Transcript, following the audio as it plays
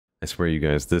I swear you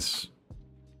guys, this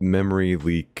memory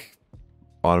leak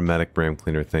automatic RAM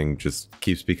cleaner thing just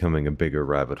keeps becoming a bigger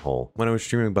rabbit hole. When I was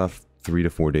streaming about 3 to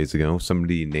 4 days ago,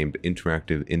 somebody named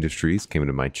Interactive Industries came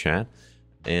into my chat,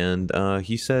 and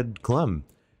he said, Clem,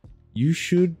 you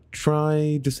should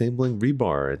try disabling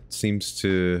ReBAR. It seems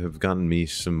to have gotten me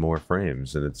some more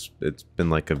frames, and it's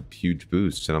been like a huge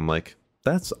boost. And I'm like,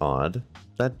 that's odd.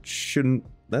 That shouldn't.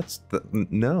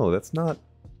 No, that's not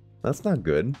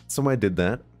good. So I did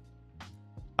that.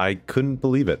 I couldn't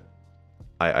believe it.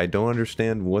 I don't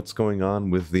understand what's going on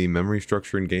with the memory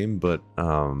structure in game, but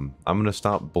I'm gonna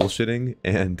stop bullshitting,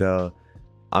 and I'm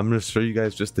gonna show you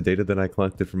guys just the data that I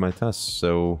collected from my tests.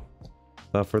 So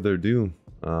without further ado,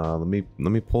 let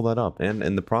me pull that up, and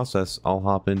in the process I'll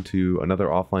hop into another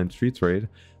offline streets raid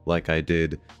like I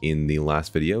did in the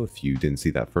last video. If you didn't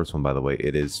see that first one, by the way,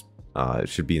 it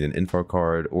should be in an info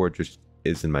card, or it just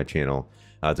is in my channel.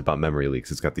 It's about memory leaks.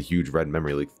 It's got the huge red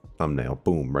memory leak thumbnail,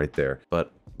 boom, right there.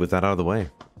 But with that out of the way,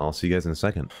 I'll see you guys in a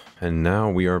second. And now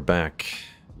we are back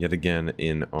yet again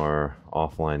in our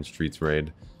offline streets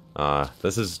raid.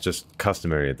 This is just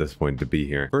customary at this point to be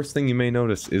here. First thing you may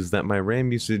notice is that my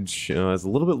RAM usage is a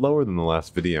little bit lower than the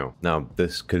last video. Now,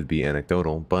 this could be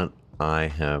anecdotal, but I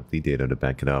have the data to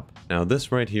back it up. Now,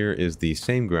 this right here is the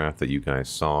same graph that you guys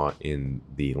saw in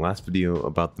the last video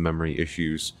about the memory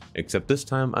issues, except this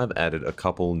time I've added a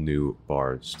couple new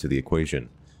bars to the equation.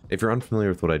 If you're unfamiliar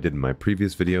with what I did in my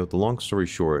previous video, the long story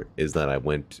short is that I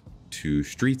went to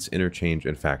Streets, Interchange,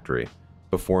 and Factory,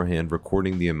 beforehand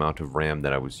recording the amount of RAM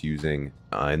that I was using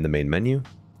in the main menu,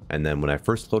 and then when I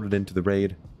first loaded into the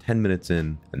raid, 10 minutes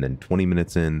in, and then 20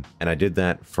 minutes in, and I did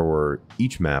that for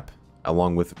each map,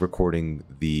 along with recording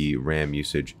the RAM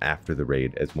usage after the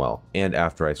raid as well, and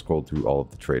after I scrolled through all of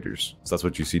the traders. So that's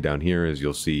what you see down here is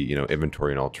you'll see, you know,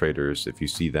 inventory and all traders. If you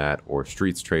see that, or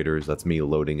streets traders, that's me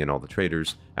loading in all the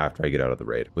traders after I get out of the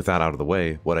raid. With that out of the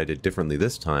way, what I did differently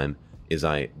this time is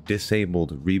I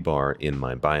disabled ReBAR in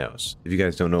my BIOS. If you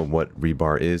guys don't know what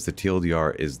ReBAR is, the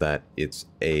TLDR is that it's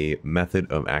a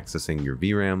method of accessing your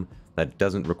VRAM that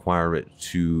doesn't require it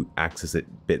to access it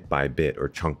bit by bit or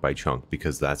chunk by chunk,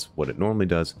 because that's what it normally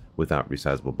does without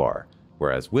Resizable bar.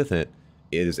 Whereas with it,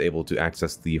 it is able to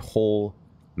access the whole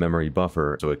memory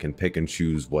buffer, so it can pick and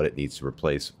choose what it needs to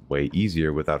replace way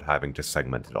easier without having to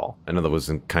segment it all. I know that was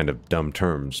in kind of dumb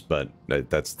terms, but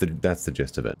that's the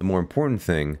gist of it. The more important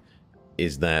thing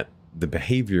is that the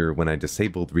behavior when I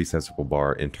disabled Resizable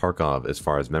bar in Tarkov as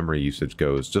far as memory usage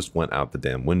goes just went out the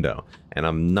damn window, and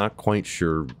I'm not quite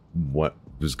sure what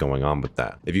was going on with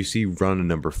that. If you see run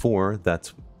number 4,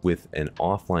 that's with an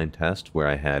offline test where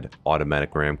I had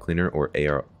automatic RAM cleaner, or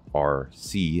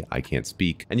A.R.C, I can't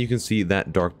speak, and you can see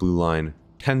that dark blue line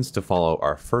tends to follow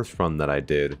our first run that I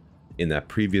did in that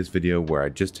previous video where I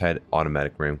just had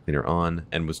automatic RAM cleaner on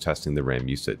and was testing the RAM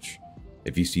usage.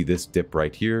 If you see this dip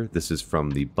right here, this is from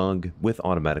the bug with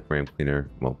automatic RAM cleaner.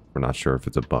 Well, we're not sure if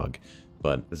it's a bug,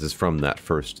 but this is from that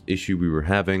first issue we were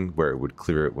having where it would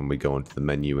clear it when we go into the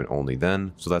menu and only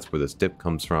then. So that's where this dip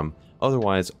comes from.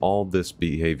 Otherwise, all this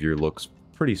behavior looks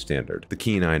pretty standard. The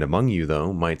keen-eyed among you,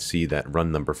 though, might see that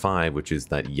run number 5, which is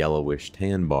that yellowish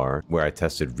tan bar, where I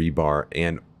tested ReBAR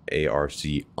and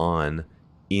A.R.C on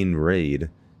in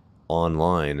raid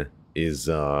online, is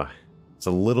it's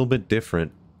a little bit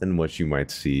different than what you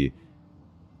might see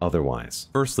otherwise.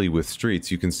 Firstly, with streets,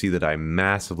 you can see that I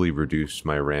massively reduced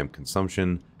my RAM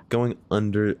consumption, going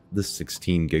under the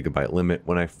 16 gigabyte limit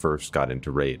when I first got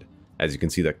into raid. As you can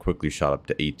see, that quickly shot up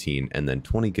to 18 and then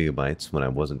 20 gigabytes when I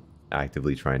wasn't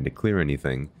actively trying to clear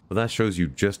anything. But that shows you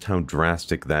just how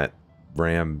drastic that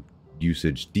RAM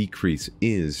usage decrease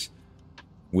is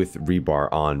with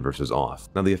ReBAR on versus off.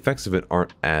 Now, the effects of it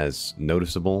aren't as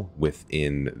noticeable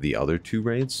within the other 2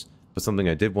 raids, but something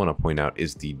I did want to point out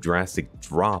is the drastic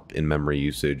drop in memory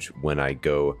usage when I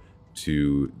go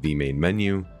to the main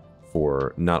menu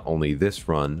for not only this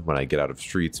run when I get out of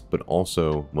streets, but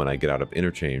also when I get out of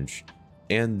interchange,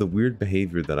 and the weird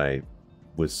behavior that I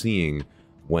was seeing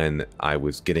when I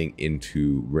was getting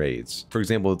into raids. For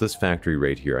example, this factory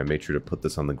raid here, I made sure to put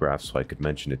this on the graph so I could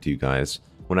mention it to you guys.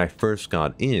 When I first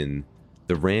got in,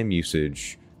 the RAM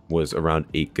usage was around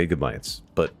 8 gigabytes,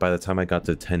 but by the time I got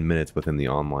to 10 minutes within the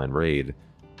online raid,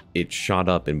 it shot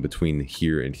up in between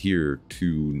here and here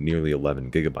to nearly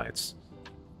 11 gigabytes.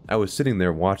 I was sitting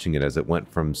there watching it as it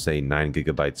went from, say, 9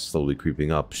 gigabytes slowly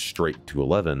creeping up straight to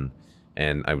 11,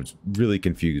 and I was really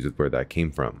confused with where that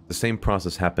came from. The same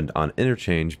process happened on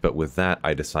Interchange, but with that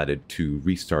I decided to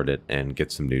restart it and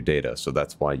get some new data, so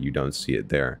that's why you don't see it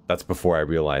there. That's before I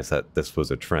realized that this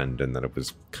was a trend and that it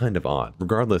was kind of odd.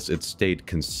 Regardless, it stayed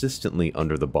consistently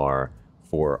under the bar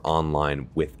for online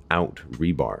without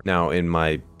ReBAR. Now, in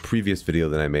my previous video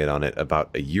that I made on it about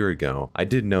a year ago, I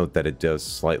did note that it does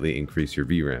slightly increase your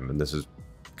VRAM, and this is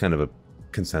kind of a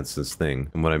consensus thing.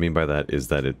 And what I mean by that is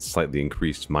that it slightly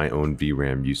increased my own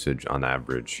VRAM usage on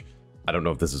average. I don't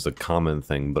know if this is a common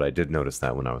thing, but I did notice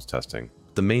that when I was testing.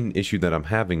 The main issue that I'm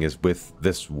having is with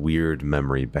this weird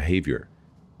memory behavior.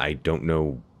 I don't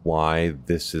know why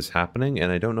this is happening,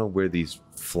 and I don't know where these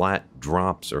flat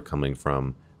drops are coming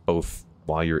from, both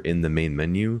while you're in the main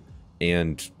menu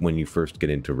and when you first get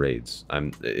into raids.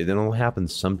 It only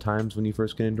happens sometimes when you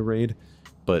first get into raid,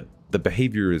 but the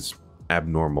behavior is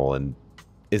abnormal and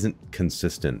isn't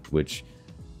consistent, which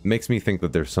makes me think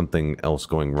that there's something else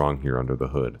going wrong here under the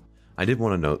hood. I did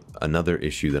want to note another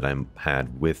issue that I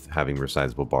had with having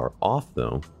Resizable bar off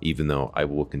though, even though I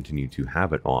will continue to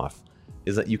have it off,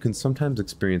 is that you can sometimes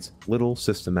experience little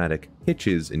systematic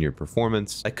hitches in your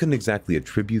performance. I couldn't exactly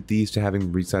attribute these to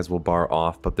having Resizable bar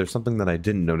off, but there's something that I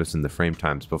didn't notice in the frame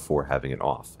times before having it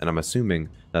off, and I'm assuming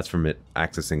that's from it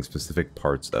accessing specific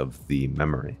parts of the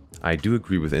memory. I do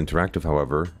agree with Interactive,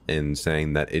 however, in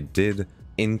saying that it did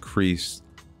increase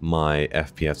my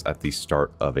FPS at the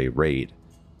start of a raid.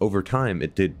 Over time,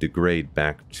 it did degrade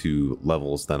back to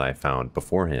levels that I found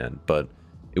beforehand, but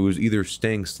it was either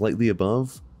staying slightly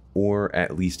above or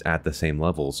at least at the same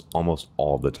levels almost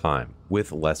all the time,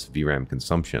 with less VRAM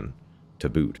consumption to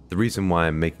boot. The reason why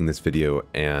I'm making this video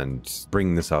and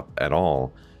bringing this up at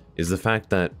all is the fact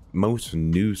that most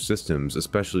new systems,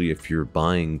 especially if you're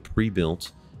buying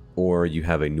pre-built or you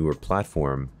have a newer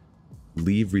platform,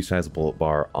 leave Resizable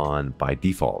bar on by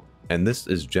default. And this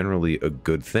is generally a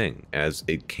good thing, as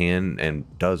it can and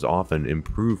does often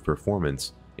improve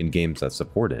performance in games that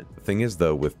support it. The thing is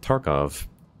though, with Tarkov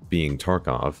being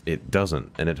Tarkov, it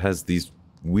doesn't, and it has these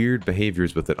weird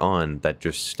behaviors with it on that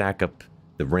just stack up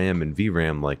the RAM and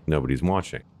VRAM like nobody's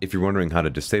watching. If you're wondering how to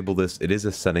disable this, it is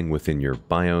a setting within your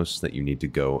BIOS that you need to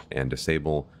go and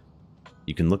disable.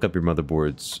 You can look up your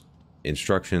motherboard's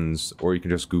instructions, or you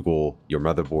can just Google your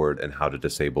motherboard and how to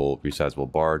disable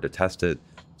Resizable bar to test it.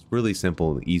 It's really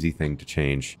simple and easy thing to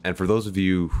change. And for those of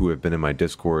you who have been in my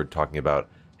Discord talking about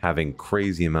having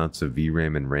crazy amounts of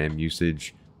VRAM and RAM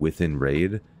usage within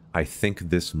RAID, I think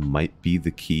this might be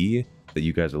the key that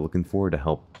you guys are looking for to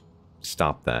help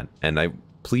stop that. And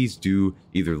please do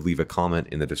either leave a comment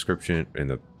in the description,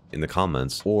 in the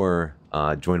comments, or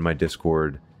join my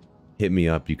Discord. Hit me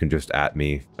up. You can just @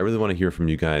 me. I really want to hear from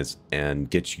you guys and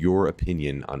get your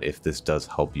opinion on if this does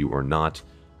help you or not.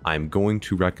 I'm going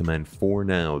to recommend for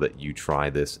now that you try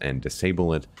this and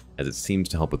disable it, as it seems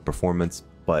to help with performance.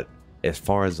 But as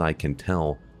far as I can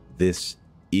tell, this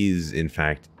is in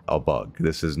fact a bug.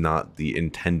 This is not the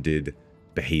intended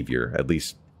behavior. At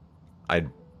least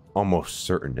I'm almost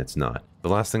certain it's not. The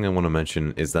last thing I want to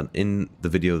mention is that in the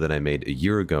video that I made a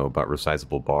year ago about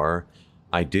Resizable bar,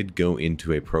 I did go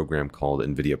into a program called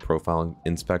NVIDIA Profile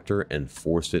Inspector and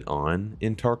force it on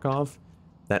in Tarkov.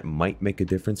 That might make a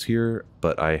difference here,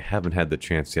 but I haven't had the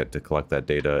chance yet to collect that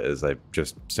data, as I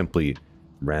just simply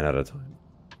ran out of time.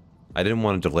 I didn't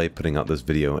want to delay putting out this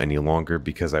video any longer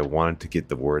because I wanted to get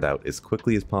the word out as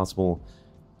quickly as possible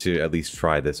to at least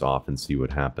try this off and see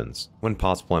what happens. When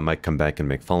possible, I might come back and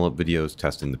make follow-up videos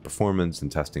testing the performance and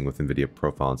testing with NVIDIA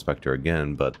Profile Inspector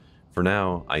again, but for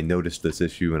now, I noticed this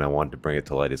issue and I wanted to bring it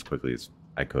to light as quickly as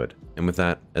I could. And with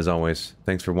that, as always,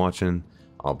 thanks for watching.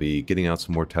 I'll be getting out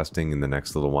some more testing in the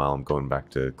next little while. I'm going back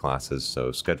to classes,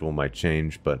 so schedule might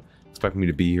change, but expect me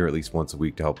to be here at least once a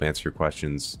week to help answer your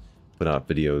questions, put out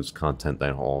videos, content,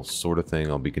 that whole sort of thing.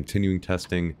 I'll be continuing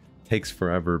testing. Takes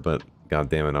forever, but god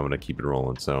damn it, I'm going to keep it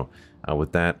rolling. So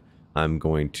with that, I'm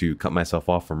going to cut myself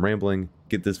off from rambling,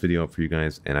 get this video up for you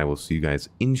guys, and I will see you guys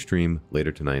in stream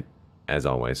later tonight. As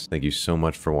always, thank you so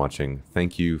much for watching.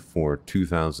 Thank you for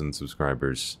 2,000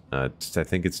 subscribers. I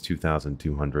think it's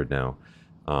 2,200 now,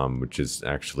 which is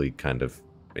actually kind of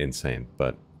insane.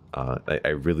 But I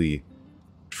really,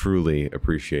 truly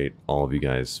appreciate all of you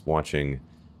guys watching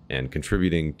and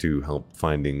contributing to help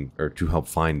find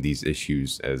these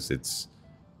issues, as it's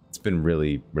been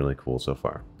really, really cool so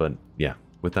far. But yeah,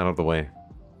 with that out of the way,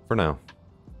 for now,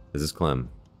 this is Clem,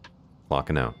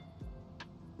 clocking out.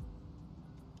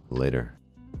 Later.